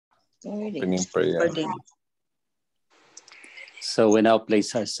Opening prayer. So we now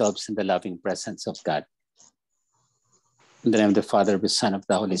place ourselves in the loving presence of God. In the name of the Father, the Son, of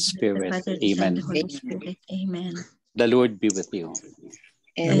the Holy Spirit. Amen. Amen. The Lord be with you.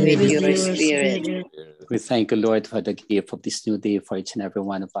 And with your spirit. We thank you, Lord, for the gift of this new day for each and every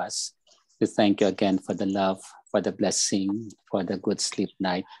one of us. We thank you again for the love, for the blessing, for the good sleep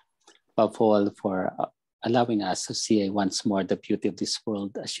night, above all for allowing us to see once more the beauty of this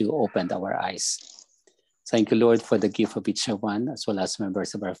world as you opened our eyes. Thank you, Lord, for the gift of each one, as well as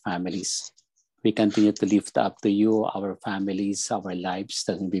members of our families. We continue to lift up to you our families, our lives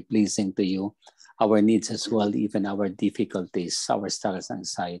that will be pleasing to you, our needs as well, even our difficulties, our struggles and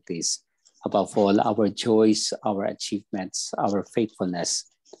anxieties. Above all, our joys, our achievements, our faithfulness.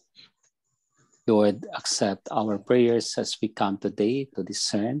 Lord, accept our prayers as we come today to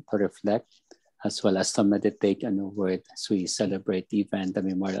discern, to reflect, as well as to meditate on your word as we celebrate even the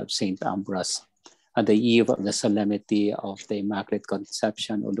memorial of St. Ambrose. On the eve of the solemnity of the Immaculate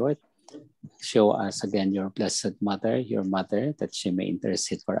Conception, O Lord, show us again your blessed mother, your mother, that she may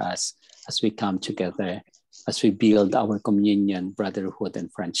intercede for us as we come together, as we build our communion, brotherhood,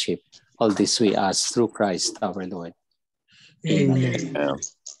 and friendship. All this we ask through Christ our Lord. Amen. Amen.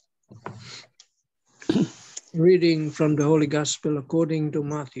 Reading from the Holy Gospel according to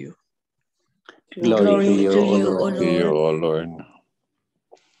Matthew. Glory to you, O Lord. Glory to you, O Lord.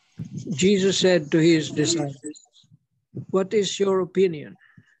 Jesus said to his disciples, "What is your opinion?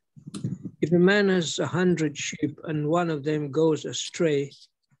 If a man has 100 sheep and one of them goes astray,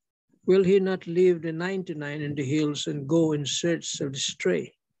 will he not leave the 99 in the hills and go in search of the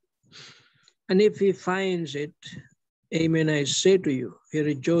stray? And if he finds it, amen, I say to you, he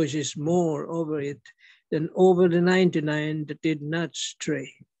rejoices more over it than over the 99 that did not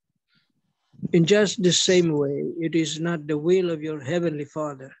stray. In just the same way, it is not the will of your heavenly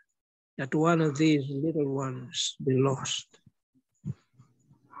Father that one of these little ones be lost."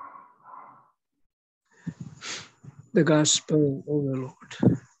 The Gospel of the Lord.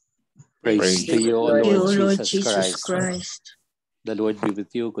 Praise to you, O Lord, Lord Jesus Jesus Christ. Christ. The Lord be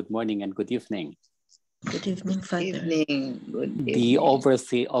with you. Good morning and good evening. Good evening, Father. The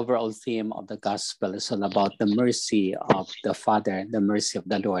overall theme of the gospel is all about the mercy of the Father, the mercy of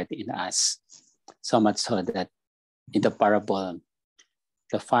the Lord in us. So much so that in the parable,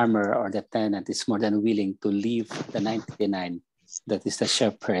 the farmer or the tenant is more than willing to leave the 99, that is the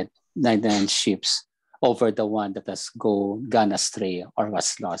shepherd, 99 sheep, over the one that has gone astray or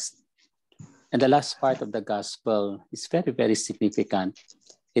was lost. And the last part of the gospel is very, very significant.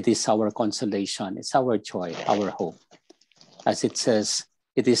 It is our consolation, it's our joy, our hope. As it says,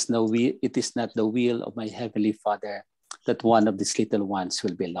 it is not the will of my heavenly Father that one of these little ones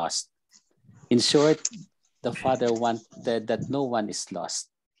will be lost. In short, the Father wanted that no one is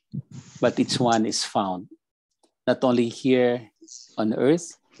lost, but each one is found, not only here on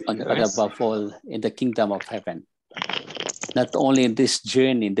earth, but above all in the kingdom of heaven. Not only in this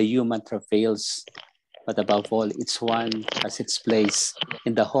journey, the human travails, but above all, each one has its place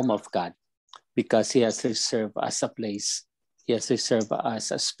in the home of God, because he has reserved us a place. He has reserved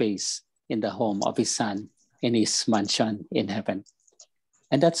us a space in the home of his Son, in his mansion in heaven.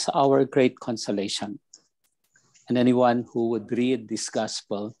 And that's our great consolation. And anyone who would read this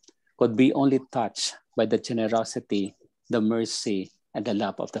gospel could be only touched by the generosity, the mercy, and the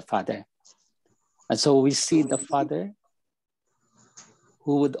love of the Father. And so we see the Father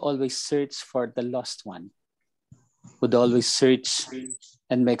who would always search for the lost one, would always search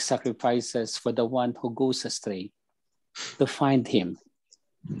and make sacrifices for the one who goes astray, to find him,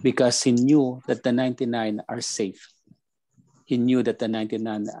 because he knew that the 99 are safe. He knew that the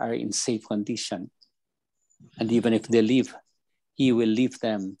 99 are in safe condition. And even if they leave, he will leave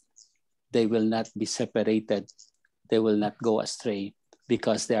them. They will not be separated. They will not go astray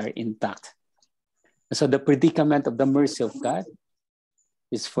because they are intact. And so the predicament of the mercy of God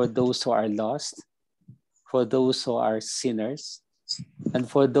is for those who are lost, for those who are sinners, and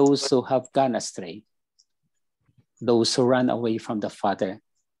for those who have gone astray, those who run away from the Father.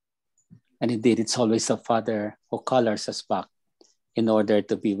 And indeed, it's always the Father who calls us back in order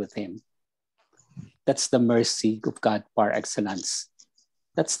to be with him. That's the mercy of God par excellence.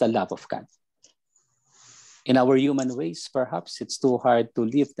 That's the love of God. In our human ways, perhaps it's too hard to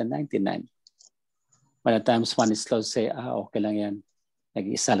leave the 99. But at times one is close to say, okay lang yan.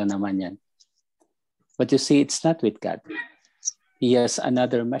 Nag-isa lang naman yan. But you see, it's not with God. He has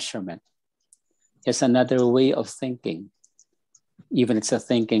another measurement. He has another way of thinking. Even it's a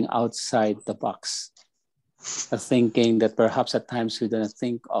thinking outside the box. A thinking that perhaps at times we don't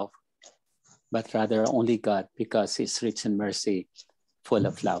think of, but rather only God, because he's rich in mercy, full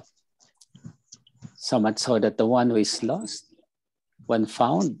of love. So much so that the one who is lost, when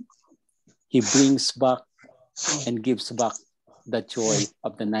found, he brings back and gives back the joy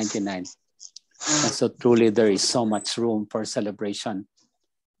of the 99. And so truly there is so much room for celebration.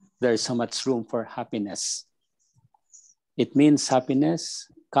 There is so much room for happiness. It means happiness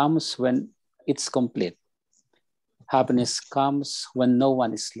comes when it's complete. Happiness comes when no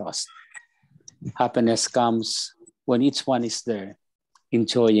one is lost. Happiness comes when each one is there,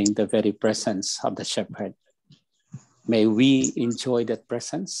 enjoying the very presence of the shepherd. May we enjoy that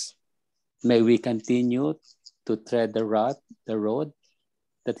presence. May we continue to tread the road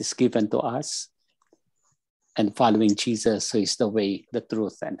that is given to us, and following Jesus, who is the way, the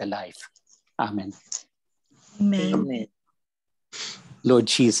truth, and the life. Amen. Amen. Lord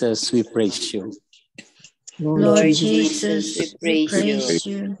Jesus, we praise you. Lord Jesus, we praise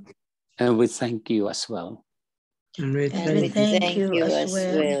you. And we thank you as well. And we And we thank you as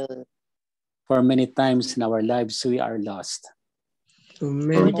well. For many times in our lives, we are lost. so For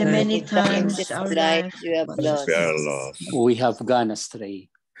many the times many times our life you have lost. We are lost. We have gone astray.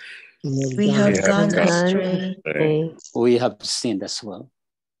 we have gone astray. astray. We have sinned as well.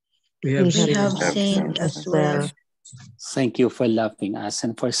 we have We sinned. have sinned as well. Thank you for loving us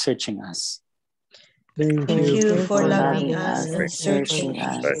and for searching us. Thank Thank you. you for loving us and searching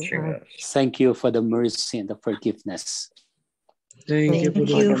us. Searching us. Thank you for the mercy and the forgiveness. Thank you Thank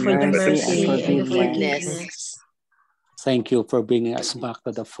for you the for the mercy mercy and the forgiveness. forgiveness. Thank you for bringing us back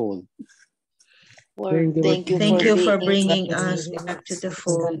to the fold. Thank you. Thank you for bringing us back to the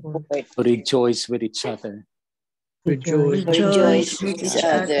fold. To rejoice with each other. rejoice Rejoice with each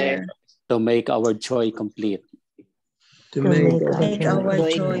other. To make our joy complete. to make Make our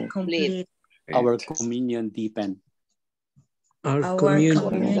joy complete. Our communion deepen. our Our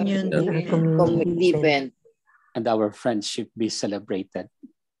communion communion deepen. And our friendship be celebrated.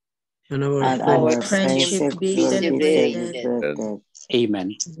 and And our our friendship be celebrated.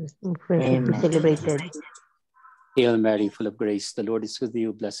 Amen. Amen. Hail Mary, full of grace, the Lord is with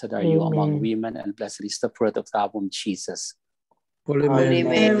you. Blessed are you among women, and blessed is the fruit of thy womb, Jesus. Holy Holy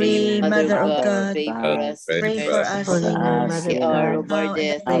Mary, Mary, Mother of God, pray for us. pray for us sinners, The hour of now our and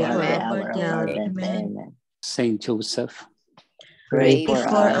death. at the hour Amen. of our death. Amen. Saint Joseph, Pray Pray for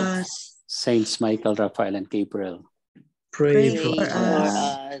for us. us. Saints Michael, Raphael, and Gabriel, pray Pray for for Pray for us.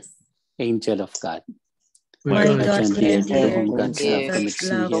 us. angel of God, my My God. God, Agent here, stand to here. whom God's love Here. commits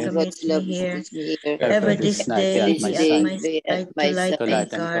me God's love here, commits me here. ever Ever this this night be day at my be This at side, my day be at side my to light to and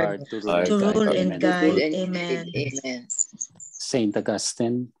light and guard, guard, to rule and to guide. rule and Amen. guide. Good and Amen. Amen. Saint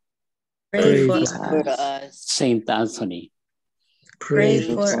Augustine, Pray Pray for For us. us. Saint Anthony, Pray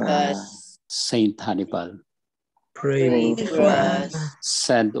Pray for us. Saint Hannibal, pray Pray for us.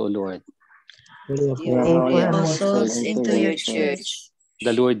 send, O Lord. for Your Holy holy apostles apostles into your church.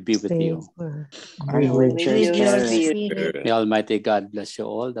 The Lord be with you. and with With your your spirit. spirit. May Almighty God bless you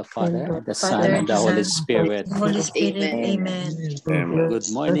all, the Father, and the Son, Father, and the Holy Son, Spirit. Holy Spirit. Amen. Amen. Amen. Good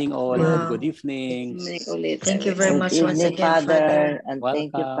morning all. Wow. Good evening. Thank you very much once again, Father. And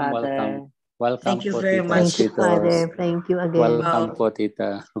Welcome. Welcome Thank you po, very Tita. much. Tito. Thank you again. Welcome Wow. po,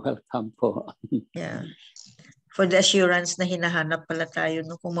 Tita. Welcome po. Yeah. For the assurance na hinahanap pala tayo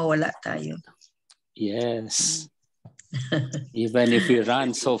no, kung mawala tayo. Yes. Even if we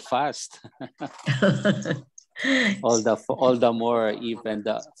run so fast, all the more even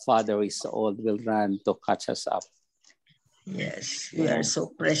the Father is old will run to catch us up. Yes, we are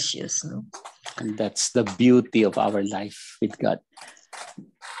so precious, no? And that's the beauty of our life with God.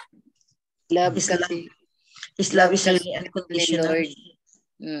 Love His love, kasi, His love is love really unconditional. Lord.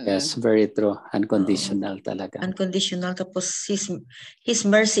 Yes, very true. Unconditional talaga. Unconditional. Tapos His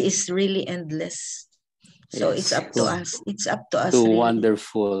mercy is really endless. So Yes. it's up to us. It's up to us. Too Really.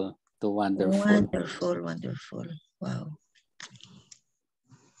 wonderful. Too wonderful. Wonderful. Wow.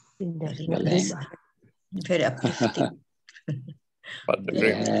 Very Galing. nice. Very uplifting. Padre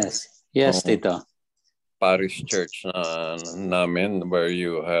Greg, Yes, Tito. Parish Church namin where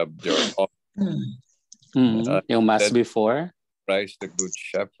you have your Yung mass that- before? Christ the Good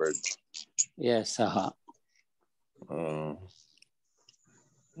Shepherd. Yes, Good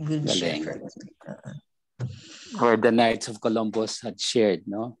Galing. shepherd. Where the Knights of Columbus had shared,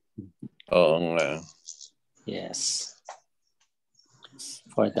 no? Oo nga. Yes.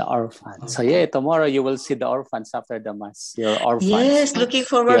 For the orphans. So yeah, tomorrow you will see the orphans after the mass. Your orphans. Yes, looking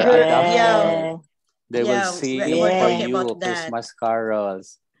forward. Your adopted. Yeah. They will Yeah, sing we're for talking you about that. Christmas carols.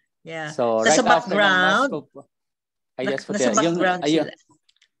 Yeah. So Nasa right after ng mass background. po, ay, yes po, Nasa background ayun, sila.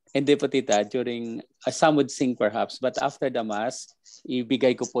 hindi po tita, during, some would sing perhaps, but after the mass,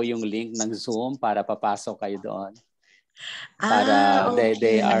 ibigay ko po yung link ng Zoom para papasok kayo doon. Para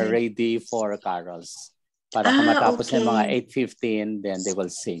they are okay. ready for carols. Para kung matapos ng mga Okay. 8:15, then they will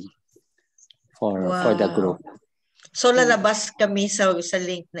sing for the Wow. group. So lalabas kami sa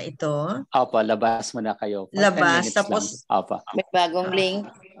link na ito. Opo, labas muna kayo. For 10 Labas, minutes lang. tapos Opo. May bagong link.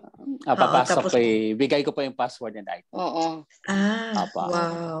 Papasok tapos- ko bigay ko pa yung password and ID. Oo. Opo.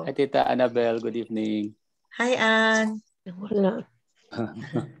 Wow. Hi, Tita Annabelle. Good evening. Hi, Ann. Wala.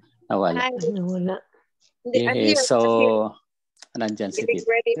 Nawala. Wala. Okay, so, nandyan si Tita.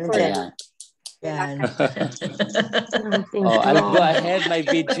 Ready for Ayan. Yan. I'll go ahead. May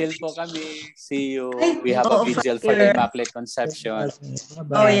vigil po kami. See you. We have a vigil for the Immaculate Conception.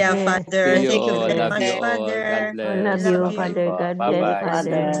 Oh yeah, Father. See you Thank you all. very Love much, you all. Father. God bless. Love you, Bye-bye Father. po. God Bye-bye. bless,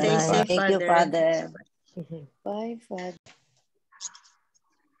 Father. Stay Bye. safe, Thank you, Father. Father. Bye, Father.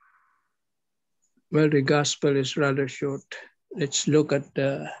 Well, the gospel is rather short. Let's look at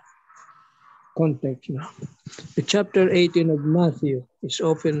the context now. The chapter 18 of Matthew is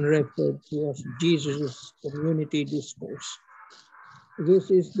often referred to as Jesus' community discourse.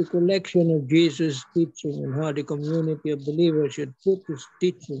 This is the collection of Jesus' teaching and how the community of believers should put his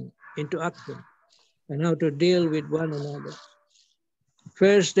teaching into action and how to deal with one another.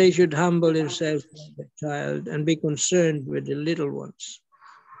 First, they should humble themselves like a child and be concerned with the little ones.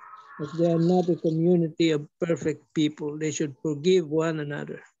 As they are not a community of perfect people, they should forgive one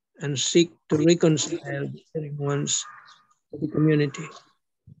another and seek to reconcile the erring ones of the community.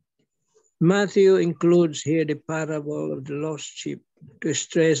 Matthew includes here the parable of the lost sheep to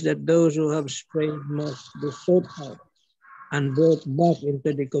stress that those who have strayed must be sought out and brought back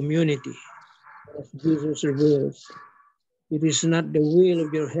into the community. As Jesus reveals, it is not the will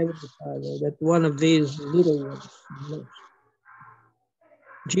of your heavenly Father that one of these little ones be lost.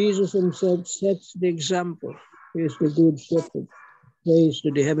 Jesus himself sets the example. He is the good shepherd. Praise to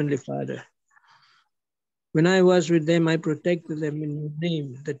the Heavenly Father. When I was with them, I protected them in your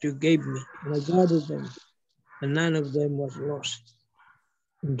name that you gave me, and I guarded them, and none of them was lost.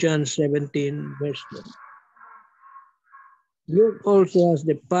 In John 17, verse 1. Luke also has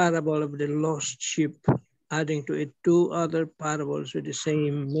the parable of the lost sheep, adding to it two other parables with the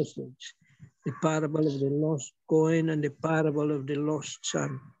same message. The parable of the lost coin and the parable of the lost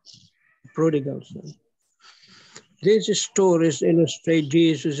son, prodigal son. These stories illustrate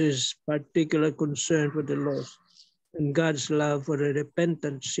Jesus' particular concern for the lost and God's love for the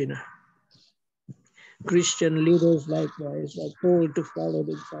repentant sinner. Christian leaders likewise are told to follow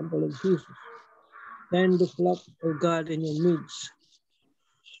the example of Jesus. Tend the flock of God in your midst,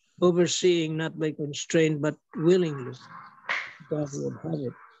 overseeing not by constraint but willingly. God would have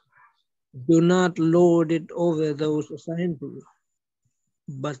it. Do not lord it over those assigned to you,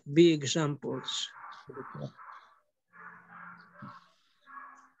 but be examples to the flock.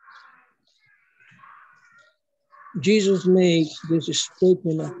 Jesus makes this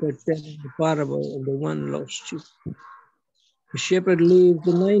statement after telling the parable of the one lost sheep. The shepherd leaves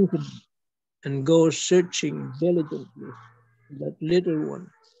the 90 and goes searching diligently for that little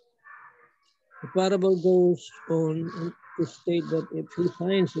one. The parable goes on to state that if he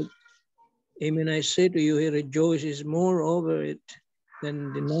finds it, amen, I say to you, he rejoices more over it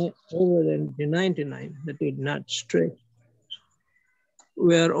than the 99 that did not stray.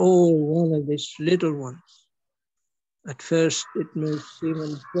 We are all one of these little ones. At first, it may seem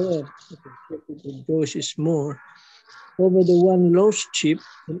unfair that the shepherd rejoices more over the one lost sheep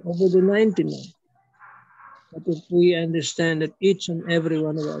than over the 99. But if we understand that each and every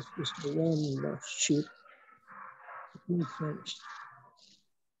one of us is the one lost sheep, it makes sense.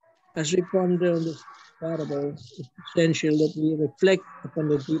 As we ponder on this parable, it's essential that we reflect upon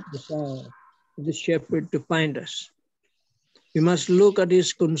the deep desire of the shepherd to find us. We must look at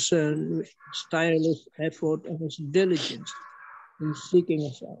his concern, his tireless effort, and his diligence in seeking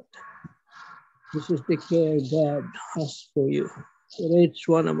us out. This is the care God has for you, for each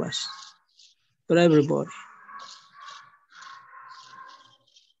one of us, for everybody.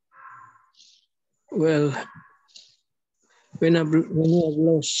 Well, when you have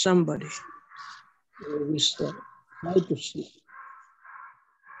lost somebody, we try to see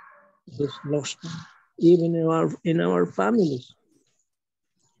this lost one, even in our families.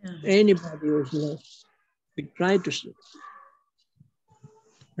 Anybody who's lost, we try to see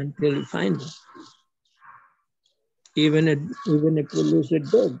until we find them. Even if we lose a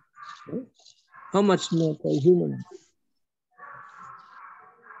dog, right? How much more for a human?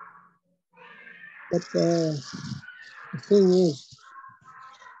 But the thing is,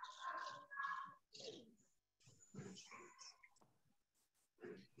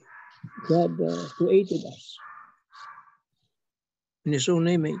 God created us in his own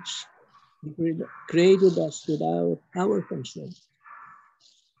image. He created us without our consent,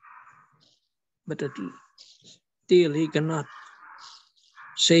 but still He cannot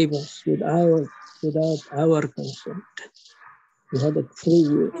save us without our consent. We have a free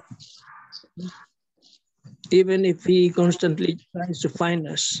will. Even if He constantly tries to find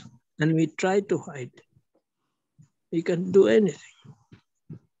us and we try to hide, He can't do anything.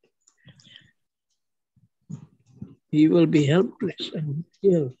 He will be helpless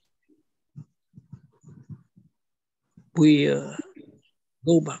until we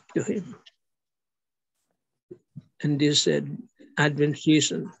go back to Him. And this Advent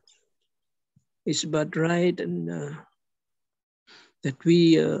season is but right, and that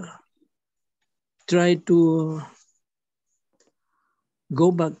we try to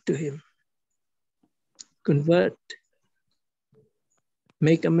go back to Him, convert,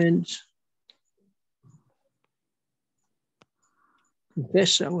 make amends,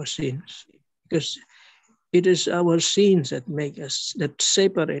 confess our sins, because it is our sins that that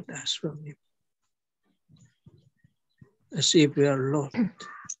separate us from Him, as if we are lost.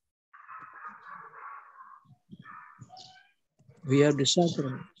 We have the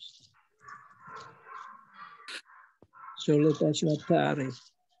sacraments, so let us not tarry.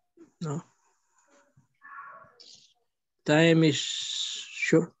 No, time is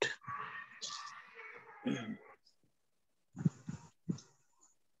short.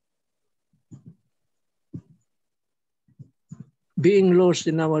 Being lost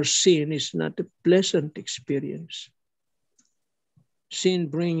in our sin is not a pleasant experience. Sin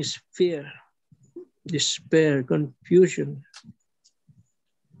brings fear, despair, confusion,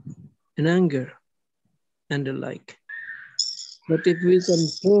 and anger, and the like. But if we can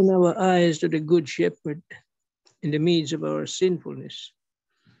turn our eyes to the Good Shepherd in the midst of our sinfulness,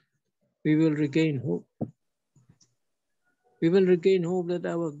 we will regain hope. We will regain hope that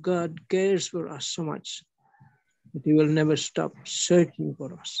our God cares for us so much that He will never stop searching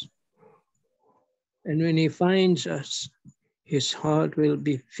for us. And when He finds us, His heart will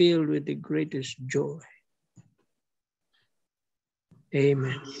be filled with the greatest joy.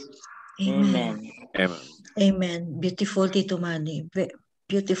 Amen. Amen. Amen. Amen. Beautiful, Tito Manny.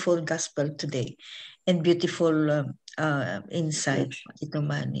 Beautiful gospel today. And beautiful insight, Tito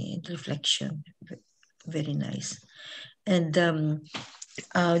Manny, and reflection. Very nice. And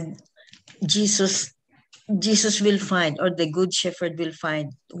Jesus will find, or the Good Shepherd will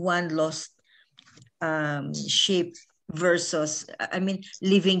find, one lost sheep versus,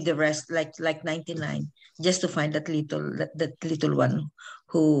 leaving the rest, like 99, just to find that little one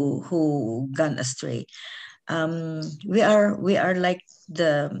who gone astray. We are like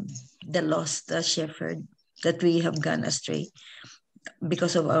the lost shepherd, that we have gone astray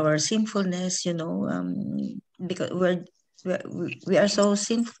because of our sinfulness, because we are so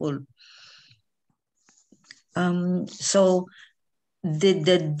sinful. So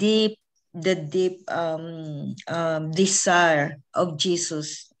the deep desire of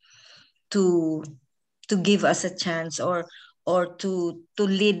Jesus to give us a chance, or to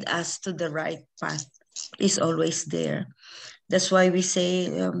lead us to the right path, is always there. That's why we say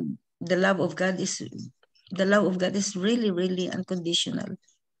the love of God is really, really unconditional.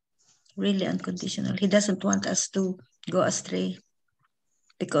 Really unconditional. He doesn't want us to go astray,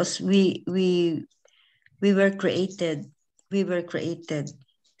 because we were created to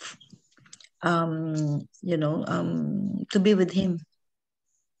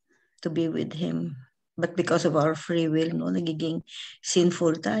be with Him. But because of our free will, nagiging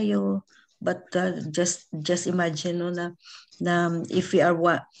sinful tayo. But just imagine, na if we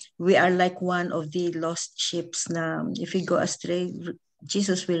are like one of the lost sheep, na if we go astray,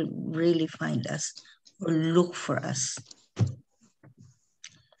 Jesus will really find us, or look for us.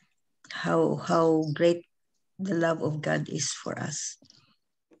 How great the love of God is for us.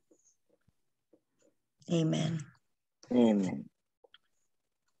 Amen. Amen.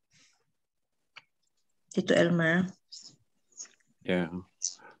 Tito Elmer. Yeah.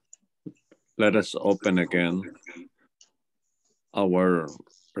 Let us open again our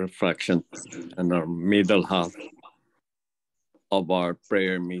reflection and our middle half of our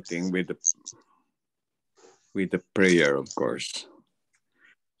prayer meeting with the prayer, of course.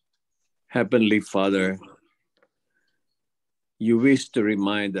 Heavenly Father, you wish to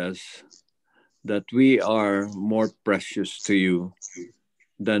remind us that we are more precious to you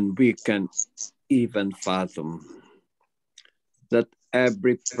than we can even fathom. That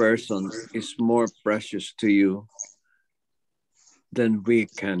every person is more precious to you than we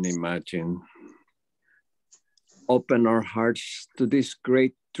can imagine. Open our hearts to this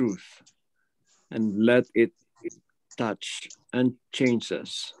great truth and let it touch and change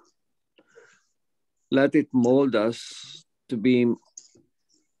us. Let it mold us to be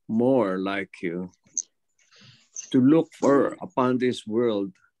more like you, to look for upon this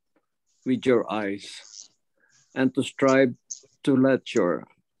world with your eyes, and to strive to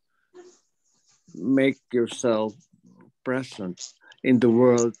make yourself present in the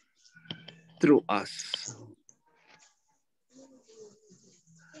world through us.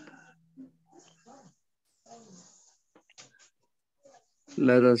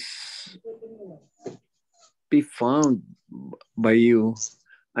 Let us be found by you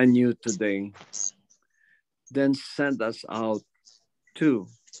anew today. Then send us out too,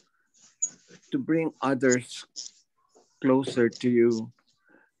 to bring others closer to you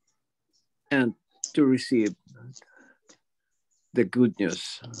and to receive the good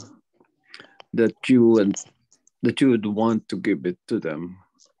news that you would want to give it to them.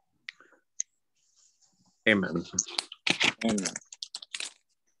 Amen. Amen.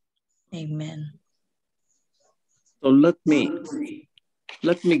 Amen. So let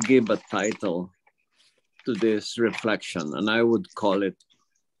me give a title to this reflection, and I would call it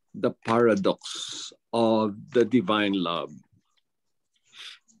The Paradox of the Divine Love.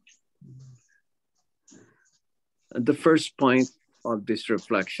 And the first point of this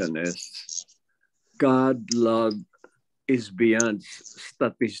reflection is God love is beyond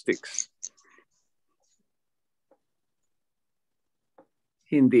statistics.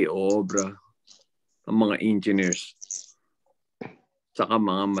 Hindi obra ang mga engineers saka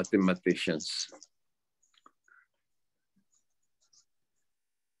mga mathematicians.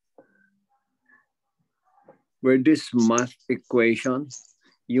 Where this math equation,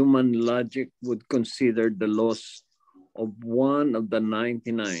 human logic would consider the loss of one of the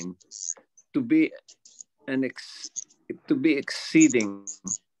 99 to be exceeding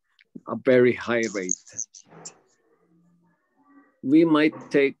a very high rate. We might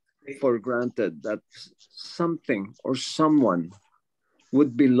take for granted that something or someone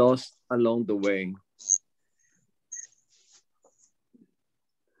would be lost along the way.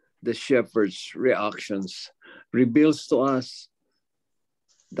 The shepherd's reactions reveals to us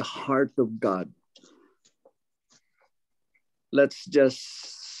the heart of God. Let's just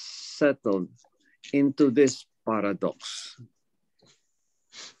settle into this paradox.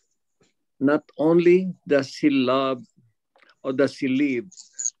 Not only does he love or does he leave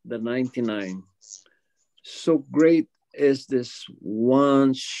the 99, so great is this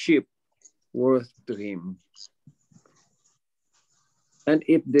one sheep worth to him. And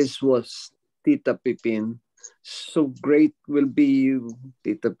if this was Tita Pipin, so great will be you,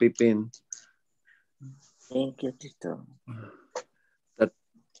 Tita Pipin. Thank you, Tito. That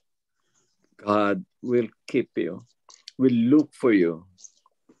God will keep you, will look for you.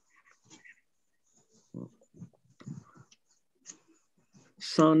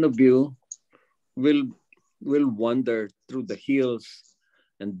 Some of you will wander through the hills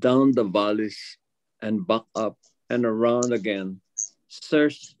and down the valleys and back up and around again,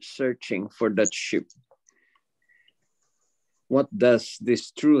 searching for that sheep. What does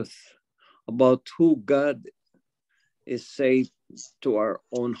this truth about who God is say to our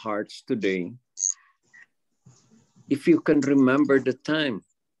own hearts today? If you can remember the time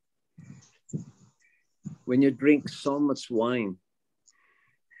when you drink so much wine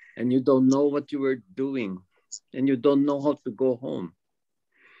and you don't know what you were doing and you don't know how to go home,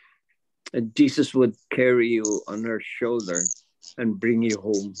 and Jesus would carry you on her shoulder and bring you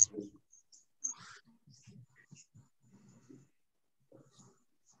home.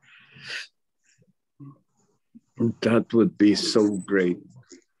 That would be so great.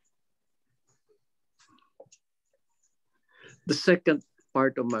 The second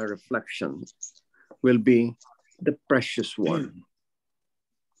part of my reflection will be the precious one.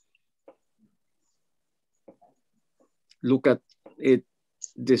 Look at it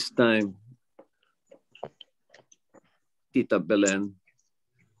this time, Tita Belen.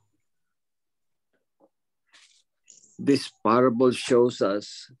 This parable shows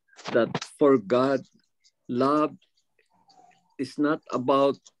us that for God, love is not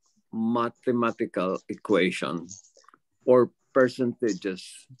about mathematical equation or percentages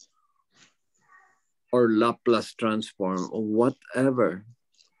or Laplace transform or whatever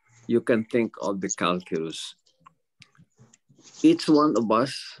you can think of the calculus. Each one of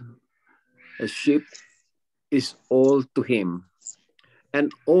us, a sheep, is all to him,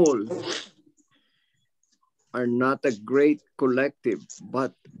 and all are not a great collective,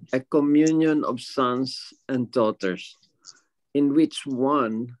 but a communion of sons and daughters, in which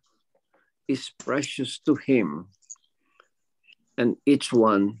one is precious to him, and each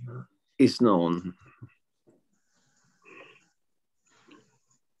one is known.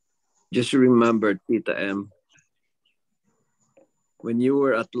 Just remember, Tita M, when you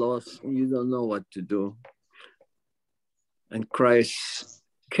were at loss and you don't know what to do, and Christ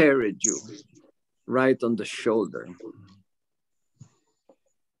carried you right on the shoulder.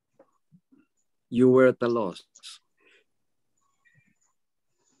 You were at a loss,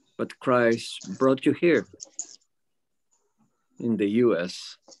 but Christ brought you here in the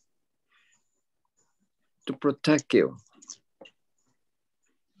US to protect you.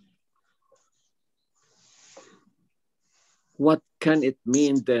 What can it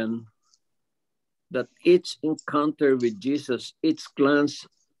mean then that each encounter with Jesus, each glance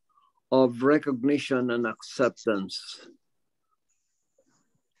of recognition and acceptance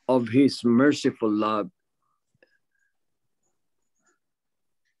of his merciful love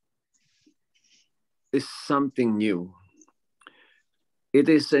is something new? It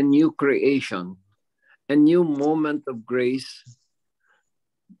is a new creation, a new moment of grace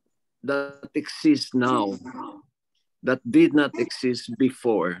that exists now, that did not exist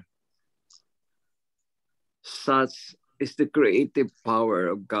before. Such is the creative power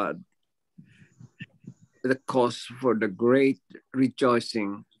of God, the cause for the great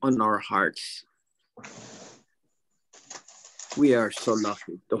rejoicing on our hearts. We are so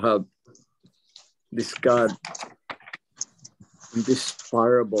lucky to have this God, this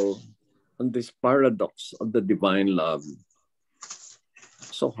parable, and this paradox of the divine love.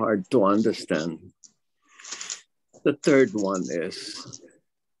 So hard to understand. The third one is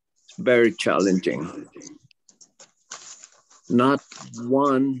very challenging. Not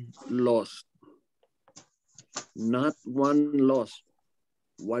one lost. Not one lost.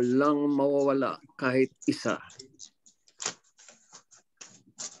 Walang mawawala kahit isa.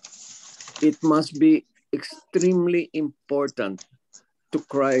 It must be extremely important to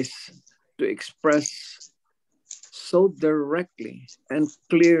Christ to express so directly and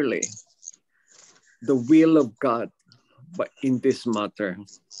clearly the will of God, but in this matter,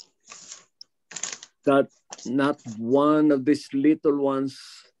 that not one of these little ones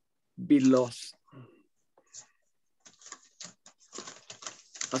be lost.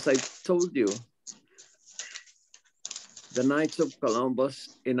 As I told you, the Knights of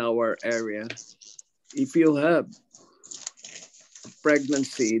Columbus in our area, if you have a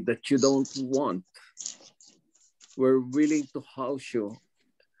pregnancy that you don't want, we're willing to house you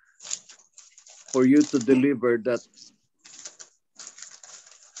for you to deliver that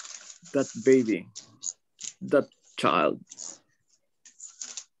baby, that child.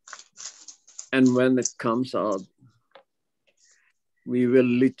 And when it comes out, we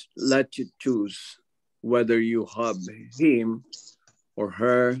will let you choose whether you have him or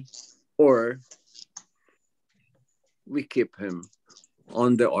her, or we keep him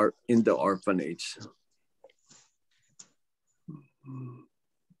in the orphanage.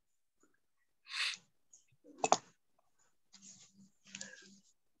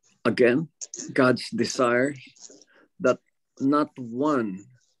 Again, God's desire that not one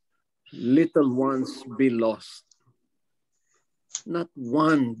little ones be lost. Not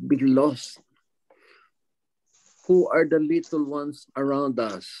one be lost. Who are the little ones around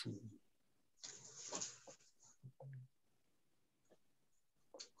us?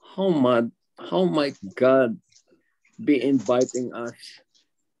 How might God be inviting us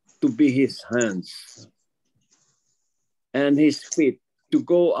to be his hands and his feet to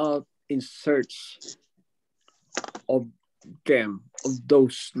go out in search of them, of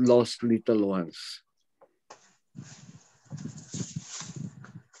those lost little ones?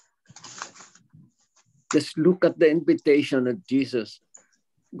 Just look at the invitation of Jesus.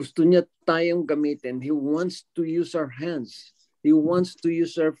 Gusto niya tayong gamitin. He wants to use our hands. He wants to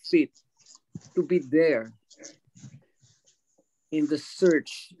use our feet to be there in the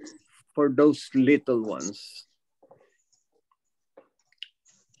search for those little ones.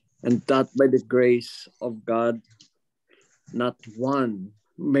 And that by the grace of God, not one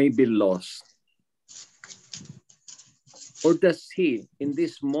may be lost. Or does he, in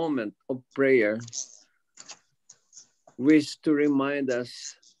this moment of prayer, wish to remind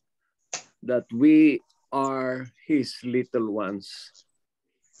us that we are his little ones?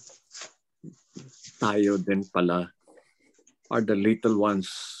 Tayo din pala are the little ones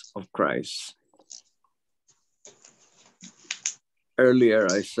of Christ. Earlier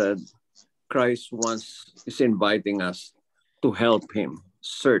I said, Christ is inviting us to help him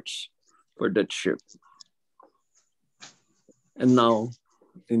search for that ship. And now,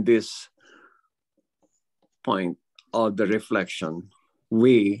 in this point of the reflection,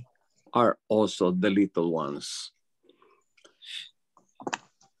 we are also the little ones.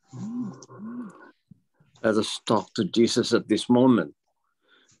 Let us talk to Jesus at this moment.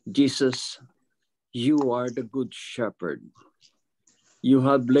 Jesus, you are the good shepherd. You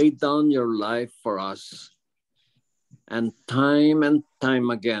have laid down your life for us, and time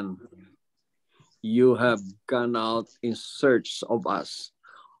again, you have gone out in search of us,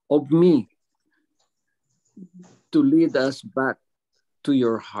 of me, to lead us back to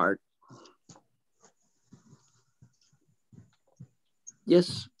your heart.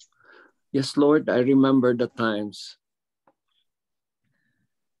 Yes, yes, Lord, I remember the times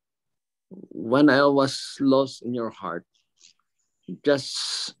when I was lost in your heart,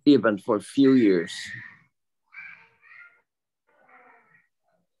 just even for a few years.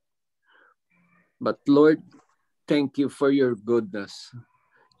 But Lord, thank you for your goodness.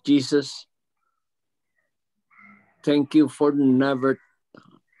 Jesus, thank you for never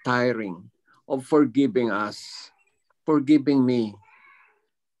tiring of forgiving us, forgiving me,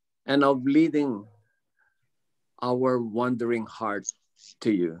 and of leading our wandering heart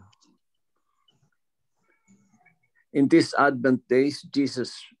to you. In these Advent days,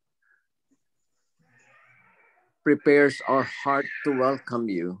 Jesus prepares our heart to welcome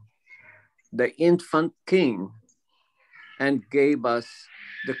you, the infant King, and gave us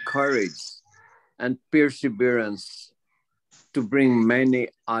the courage and perseverance to bring many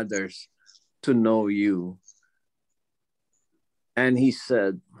others to know you. And he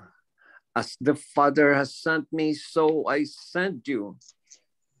said, as the Father has sent me, so I sent you.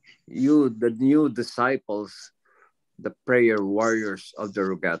 You, the new disciples, the prayer warriors of the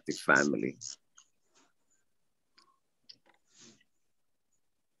Rogati family.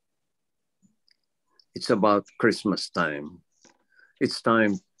 It's about Christmas time. It's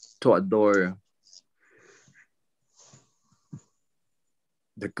time to adore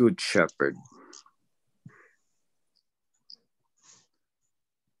the Good Shepherd.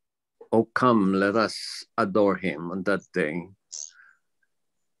 Oh, come, let us adore him on that day.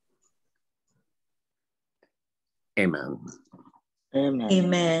 Amen. Amen.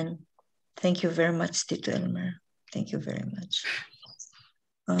 Amen. Thank you very much, Tito Elmer. Thank you very much.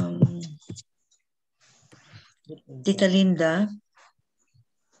 Tita Linda,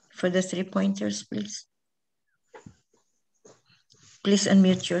 for the 3 pointers, please. Please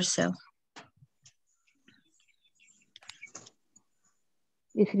unmute yourself.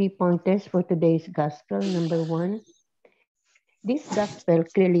 The 3 pointers for today's gospel. Number 1, this gospel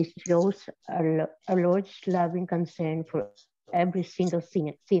clearly shows our Lord's loving concern for every single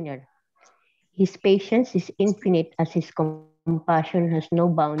sinner. His patience is infinite as his compassion has no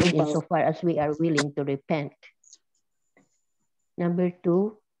bounds insofar as we are willing to repent. Number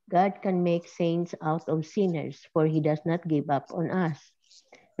 2, God can make saints out of sinners, for he does not give up on us.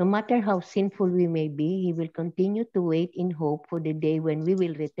 No matter how sinful we may be, he will continue to wait in hope for the day when we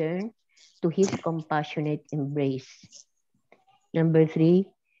will return to his compassionate embrace. Number 3,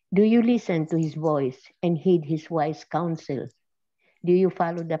 do you listen to his voice and heed his wise counsel? Do you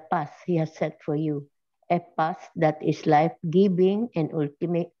follow the path he has set for you? A path that is life-giving and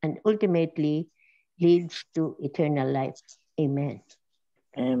ultimately leads to eternal life. Amen.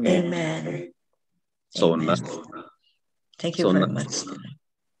 Amen. Amen. So Amen. nice. Thank you So very nice. much.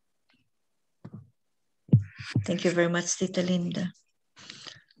 Thank you very much, Tita Linda.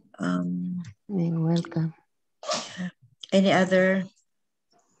 You're welcome. Any other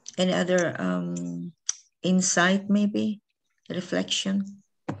insight, maybe reflection?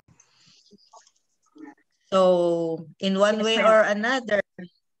 So in one way or another,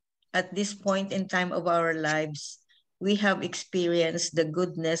 at this point in time of our lives, we have experienced the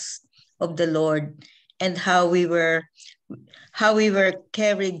goodness of the Lord and how we were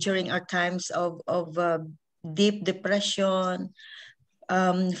carried during our times of deep depression,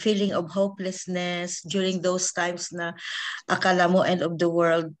 feeling of hopelessness during those times na akala mo end of the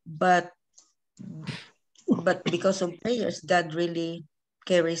world, but because of prayers, God really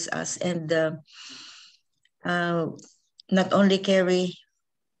carries us, and not only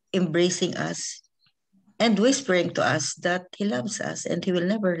embracing us and whispering to us that he loves us and he will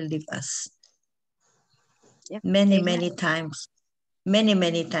never leave us. Yep. Many times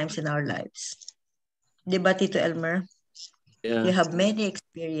in our lives. Diba, Tito Elmer? Yeah. You have many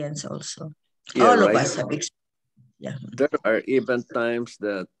experience also. Yeah, All right. of us have experience. Yeah. There are even times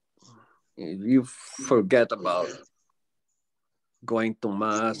that you forget about going to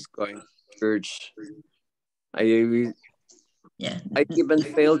mass, going to church. I even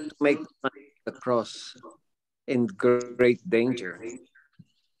failed to make the cross in great danger.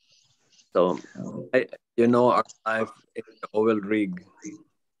 So, our life in the oil rig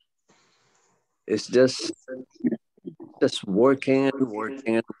is just working and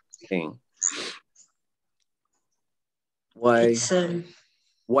working and working. Why? It's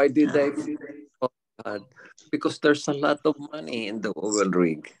Why did I follow God? Because there's a lot of money in the oil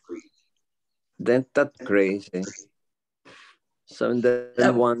rig. Then that crazy. So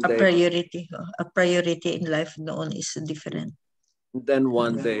then one day, a priority in life noon is different. then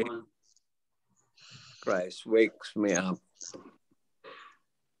one day, Christ wakes me up.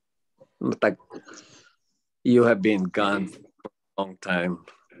 You have been gone for a long time.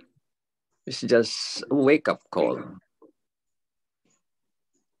 It's just a wake-up call.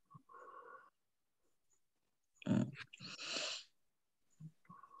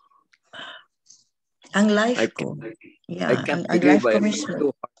 Ang life ko. Yeah, I can't ang believe life ko I mismo.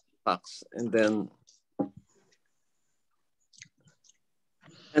 do hard and then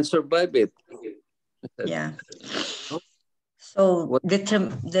survive it. Yeah. So What? the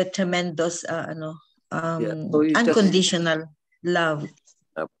tremendous So unconditional love.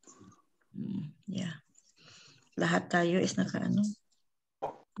 Up. Yeah. Lahat tayo is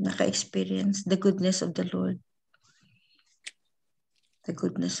naka-experience the goodness of the Lord. The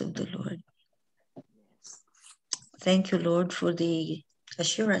goodness of the Lord. Thank you, Lord, for the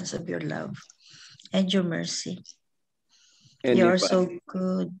assurance of your love and your mercy. You are so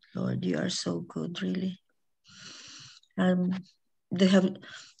good, Lord. You are so good, really. Do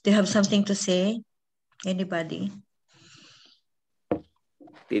you have something to say? Anybody?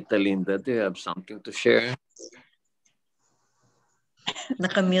 Tita Linda, do you have something to share?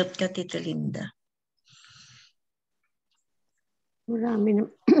 Nakamute ka, Tita Linda. Marami na.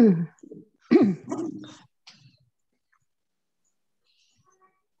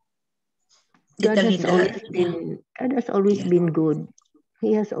 God has always been good.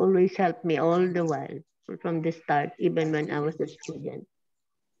 He has always helped me all the while from the start, even when I was a student.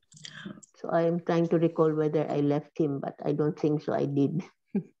 So I am trying to recall whether I left him, but I don't think so. I did.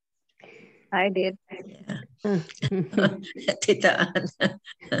 I did. Yeah. Tita Anna.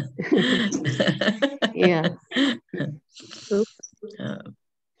 Yeah.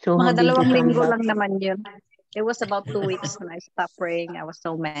 So mga 2 linggo lang naman yun. It was about 2 weeks when I stopped praying. I was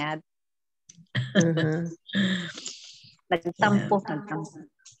so mad. Nagtampo.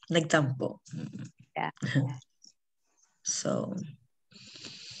 Yeah. So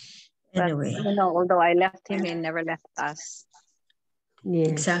anyway. But, although I left him, he never left us. Yeah.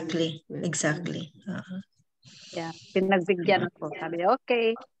 Exactly. Yeah. Pinagbigyan ako. Sabi,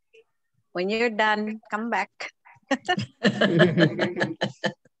 okay, when you're done, come back.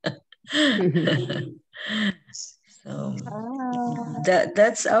 So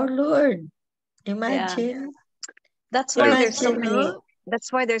that's our Lord. Imagine. Yeah. That's why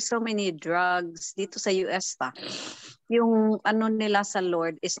there's so many drugs dito sa US pa. Yung nila sa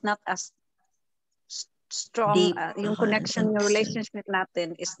Lord is not as strong, yung connection, yung relationship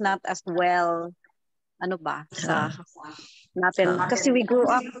natin is not as well, sa natin. Kasi we grew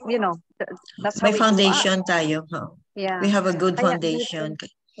up, that's how may we foundation grew up. tayo. Yeah. We have a good foundation.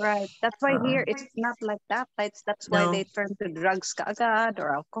 Right. That's why here it's not like that. That's why they turn to drugs kaagad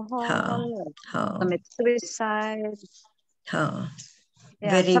or alcohol, commit suicide. Yeah.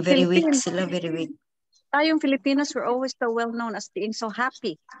 Very weak sila, very weak. Tayong Filipinos were always so well known as being so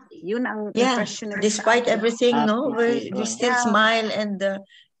happy. Yun ang impression. Despite everything, we still smile and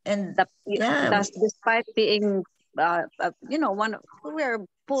despite being we're a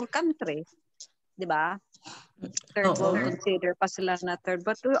poor country, di ba? Third world consider pa sila na third,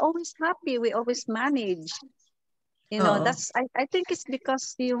 but we're always happy. We always manage. That's I think it's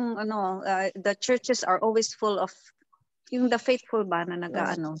because yung the churches are always full of yung the faithful ba na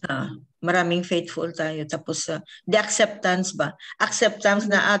nag-ano. Maraming faithful tayo. Tapos the acceptance na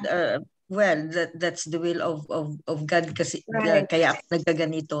that's the will of God kasi kaya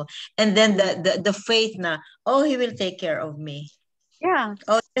nagkaganito. And then the faith na he will take care of me. Yeah.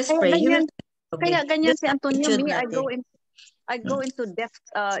 Just pray. Kaya ganyan si Antonio, me, I go into depth,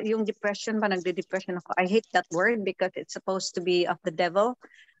 yung depression ba, nagde-depression ako. I hate that word because it's supposed to be of the devil.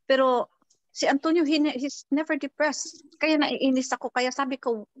 Pero si Antonio, he's never depressed. Kaya naiinis ako. Kaya sabi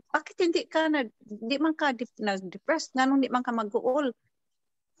ko, bakit hindi man ka nag-depressed? Ganun di man ka mag-uol?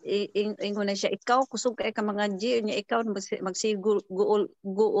 Ingo na siya, ikaw, kusog ka mga G, ikaw guol.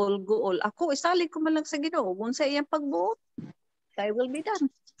 Ako, isali ko man lang sa Ginoo. Kung sa iyang pagbuot, I will be done.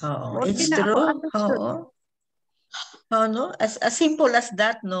 It's true. No? As simple as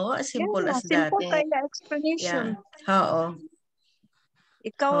that, no? As simple as that. Simple kaya explanation. Yeah.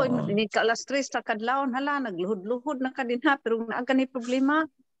 Ikaw, hindi ka alas 3 sa kadlawon, nagluhod-luhod na ka din ha, pero naaga ni problema,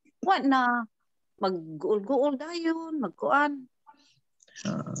 na, mag-guol-guol dayon, magkuan.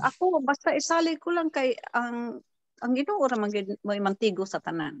 Ako, basta isali ko lang kay ang Ginoo ra may mantigo sa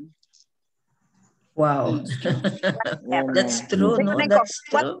tanan. Wow. Amen. That's true, no? Tingnan ko, That's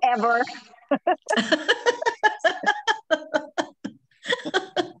true. whatever.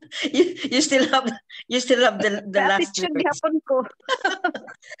 You still have the last Attitude words. hapon ko.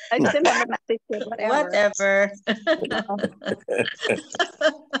 I still have an attitude, whatever.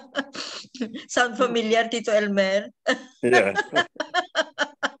 Sound familiar, Tito Elmer? Yeah.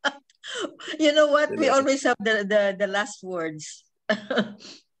 You know what? We always have the last words.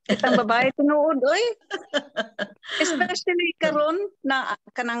 Itang babae tinuod, oy. Especially karon na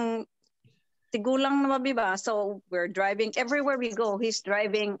kanang tigulang na mabiba. So we're driving everywhere we go. He's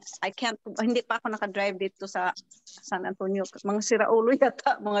driving. Hindi pa ako naka-drive dito sa San Antonio. Mga siraulo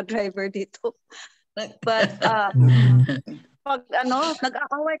yata mga driver dito. But pag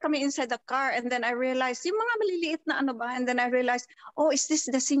nag-aaway kami inside the car, and then I realized yung mga maliliit na and then I realized, oh, is this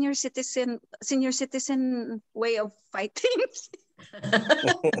the senior citizen way of fighting?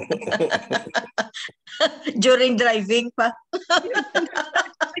 During driving pa.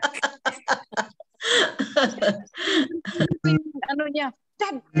 Niya,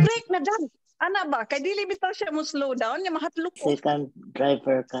 Dad, break na, Dad. Ana ba? Kay dili bitaw siya mo slow down, niya mahatlok ko. Second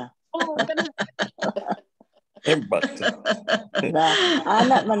driver ka. Oh, ganun. Na,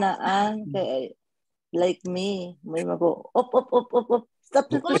 anak manaan kay like me, may mago up. Stop.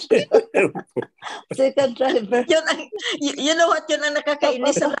 Second driver. You know what, yun ang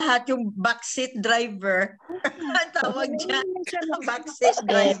nakakainis sa lahat, yung backseat driver. Tawag dyan, backseat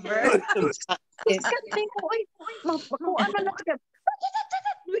driver. Kasi ko, oy, makuha na lang ka.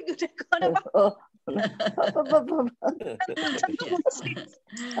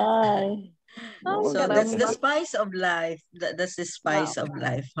 Ay. So that's the spice of life. That's the spice of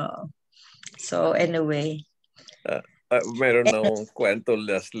life. Huh? So anyway. Meron akong kwento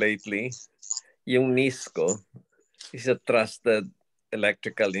last lately. Yung niece ko is a trusted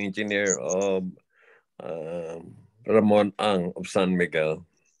electrical engineer of Ramon Ang of San Miguel.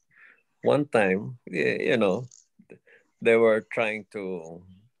 One time, you know, they were trying to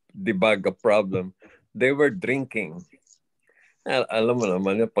debug a problem. They were drinking. Alam mo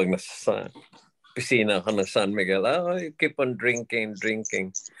naman, pag nasa pisina ka ng San Miguel, you keep on drinking.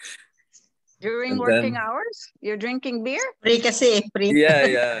 During working hours? You're drinking beer? Free kasi. Free.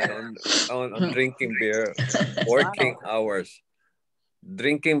 Yeah. On drinking beer. Working hours.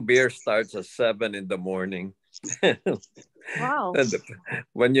 Drinking beer starts at 7 in the morning. Wow.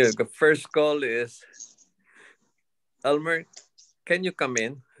 When the first call is, Elmer, can you come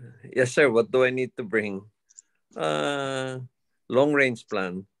in? Yes, sir. What do I need to bring? Long-range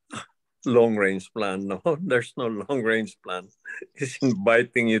plan. Long-range plan. No, there's no long-range plan. He's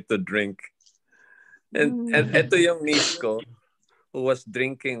inviting you to drink. And ito yung niece ko who was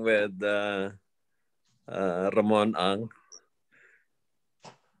drinking with Ramon Ang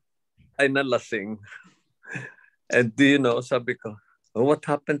ay nalasing. And do you know, sabi ko, what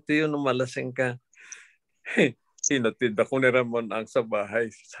happened to you nung malasing ka? Hinatid ako ni Ramon Ang sa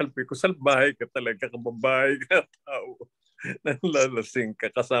bahay. Sabi ko, sa bahay ka talaga, kababahay ka tao. Nalalasing ka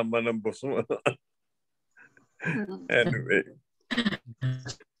kasama ng boss mo. Anyway.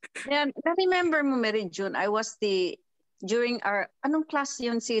 Yeah, na-remember mo, Mary June, I was during our, anong class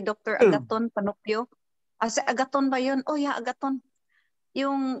yun si Dr. Agaton Panopio? Si Agaton ba yun? Oh yeah, Agaton.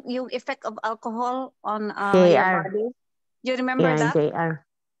 Yung effect of alcohol on your body. Do you remember that? JR.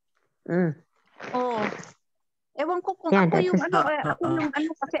 Oh. Ewan ko kung ako yung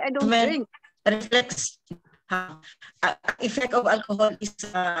kasi I don't drink. Reflects effect of alcohol is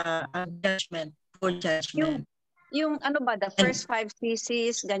judgment, poor judgment. Yung the first 5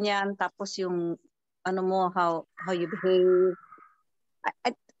 cc's, ganyan, tapos yung how you behave.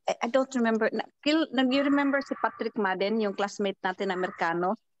 I don't remember. You remember si Patrick Madden, yung classmate natin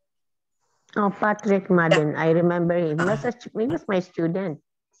Amerikano? Oh, Patrick Madden. I remember him. He was my student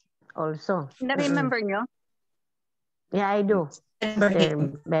also. Na-remember nyo? Yeah, I do.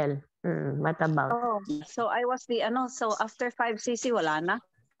 Bell. What about? Oh, so I was so after 5 cc, wala na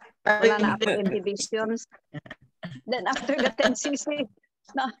ako inhibitions. Then after the 10 cc,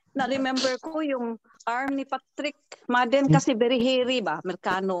 na-remember ko yung arm ni Patrick Madden kasi very hairy ba,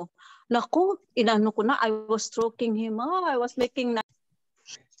 Amerikano. Naku, inano ko na, I was stroking him. I was making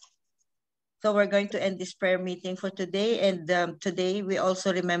So we're going to end this prayer meeting for today. And today we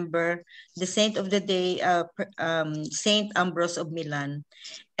also remember the saint of the day, Saint Ambrose of Milan.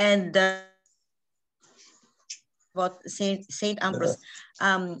 And about Saint Ambrose,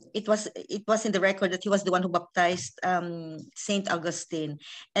 it was in the record that he was the one who baptized Saint Augustine,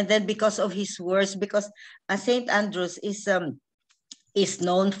 and then because of his words, because Saint Ambrose is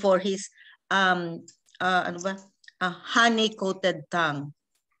known for his honey-coated tongue.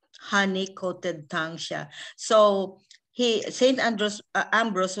 honey-coated tongue siya. So Saint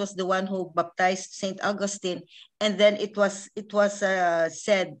Ambrose was the one who baptized Saint Augustine, and then it was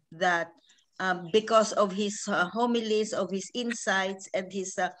said that because of his homilies, of his insights, and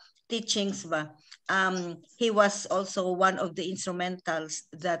his teachings, he was also one of the instrumentals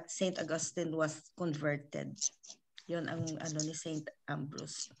that Saint Augustine was converted. Yun ang ano ni Saint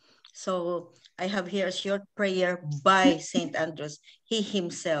Ambrose. So I have here a short prayer by Saint Ambrose. He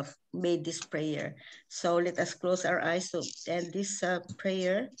himself made this prayer. So let us close our eyes to end this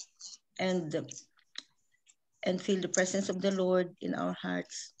prayer and feel the presence of the Lord in our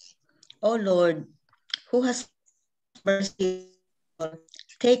hearts. Oh Lord, who has mercy,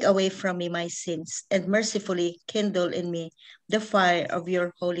 take away from me my sins and mercifully kindle in me the fire of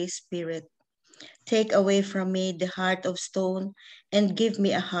your Holy Spirit. Take away from me the heart of stone and give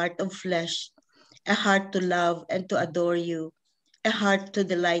me a heart of flesh, a heart to love and to adore you, a heart to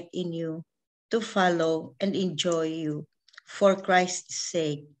delight in you, to follow and enjoy you. For Christ's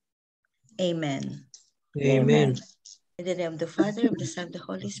sake. Amen. Amen. In the name of the Father, of the Son, of the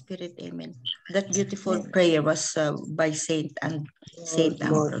Holy Spirit. Amen. That beautiful prayer was by Saint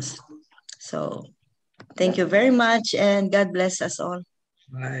Ambrose. So thank you very much, and God bless us all.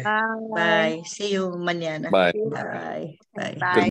 Bye. Bye. See you mañana. Bye. Bye. Bye. Bye.